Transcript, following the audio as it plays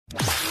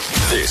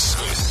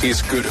This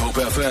is Good Hope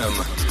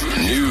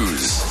FM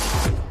News.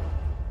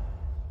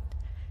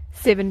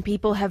 7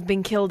 people have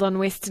been killed on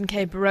Western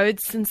Cape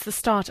roads since the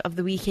start of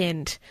the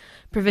weekend.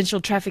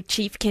 Provincial Traffic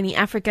Chief Kenny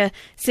Africa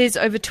says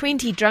over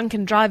 20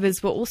 drunken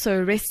drivers were also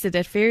arrested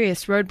at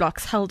various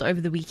roadblocks held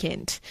over the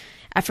weekend.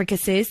 Africa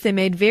says they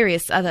made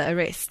various other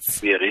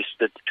arrests. We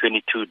arrested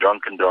 22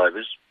 drunken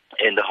drivers,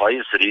 and the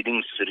highest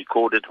readings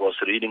recorded was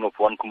a reading of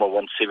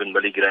 1.17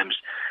 milligrams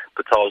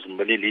per 1,000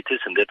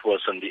 millilitres, and that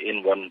was on the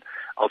N1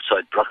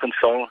 outside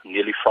Brackenfell,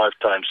 nearly 5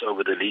 times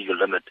over the legal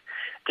limit.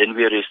 Then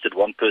we arrested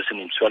one person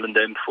in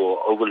Swellendam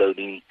for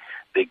overloading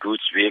their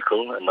goods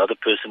vehicle. Another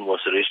person was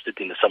arrested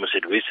in the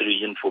Somerset West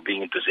region for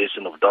being in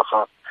possession of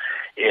dagga,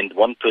 and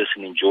one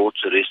person in George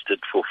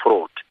arrested for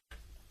fraud.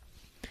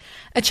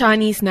 A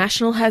Chinese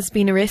national has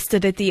been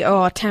arrested at the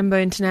OR Tambo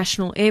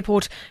International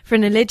Airport for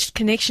an alleged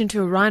connection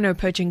to a rhino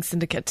poaching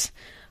syndicate.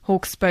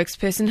 Hawk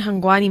spokesperson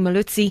Hangwani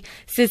Malutsi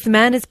says the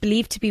man is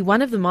believed to be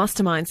one of the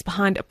masterminds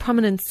behind a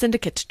prominent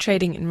syndicate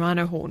trading in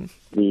rhino horn.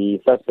 The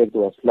suspect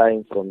was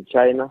flying from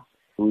China.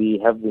 We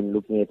have been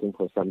looking at him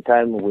for some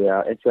time. We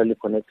are actually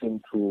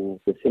connecting to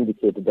the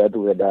syndicate that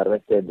we had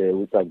arrested a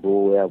week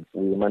ago, where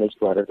we managed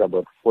to arrest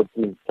about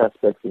 14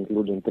 suspects,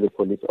 including 3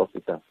 police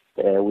officers.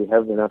 We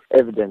have enough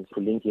evidence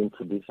to link him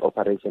to this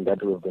operation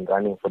that we've been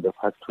running for the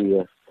past 2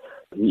 years.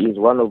 He is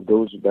one of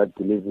those that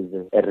believes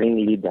is a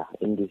ringleader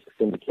in this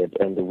syndicate,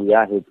 and we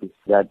are happy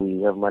that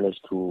we have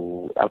managed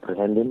to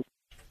apprehend him.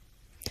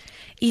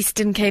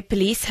 Eastern Cape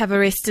Police have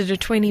arrested a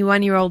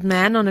 21-year-old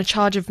man on a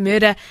charge of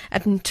murder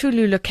at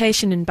Ntulu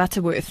location in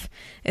Butterworth.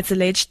 It's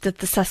alleged that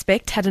the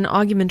suspect had an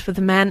argument with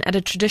a man at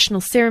a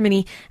traditional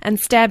ceremony and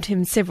stabbed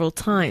him several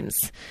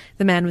times.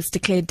 The man was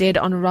declared dead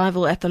on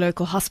arrival at the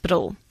local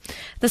hospital.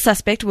 The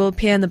suspect will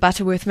appear in the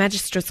Butterworth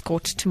Magistrates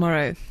Court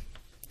tomorrow.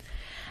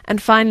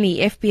 And finally,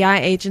 FBI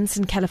agents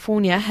in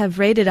California have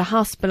raided a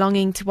house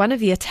belonging to one of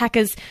the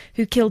attackers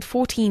who killed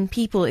 14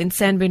 people in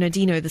San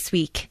Bernardino this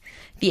week.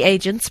 The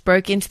agents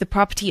broke into the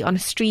property on a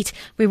street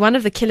where one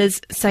of the killers,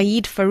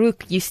 Saeed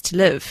Farouk, used to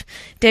live.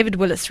 David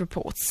Willis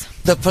reports.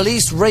 The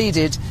police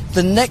raided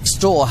the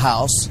next-door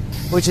house,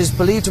 which is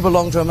believed to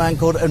belong to a man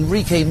called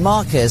Enrique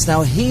Marquez.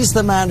 Now, he's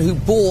the man who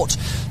bought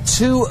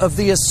 2 of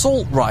the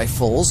assault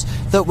rifles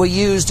that were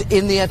used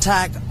in the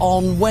attack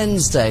on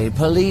Wednesday.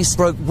 Police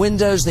broke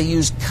windows, they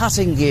used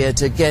cutting gear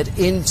to get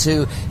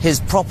into his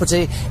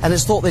property, and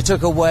it's thought they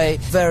took away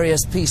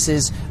various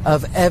pieces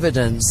of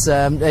evidence.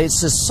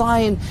 It's a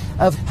sign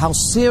of how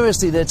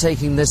seriously they're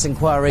taking this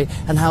inquiry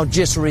and how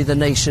jittery the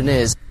nation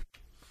is.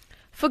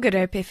 For Good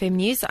Hope FM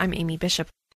News, I'm Amy Bishop.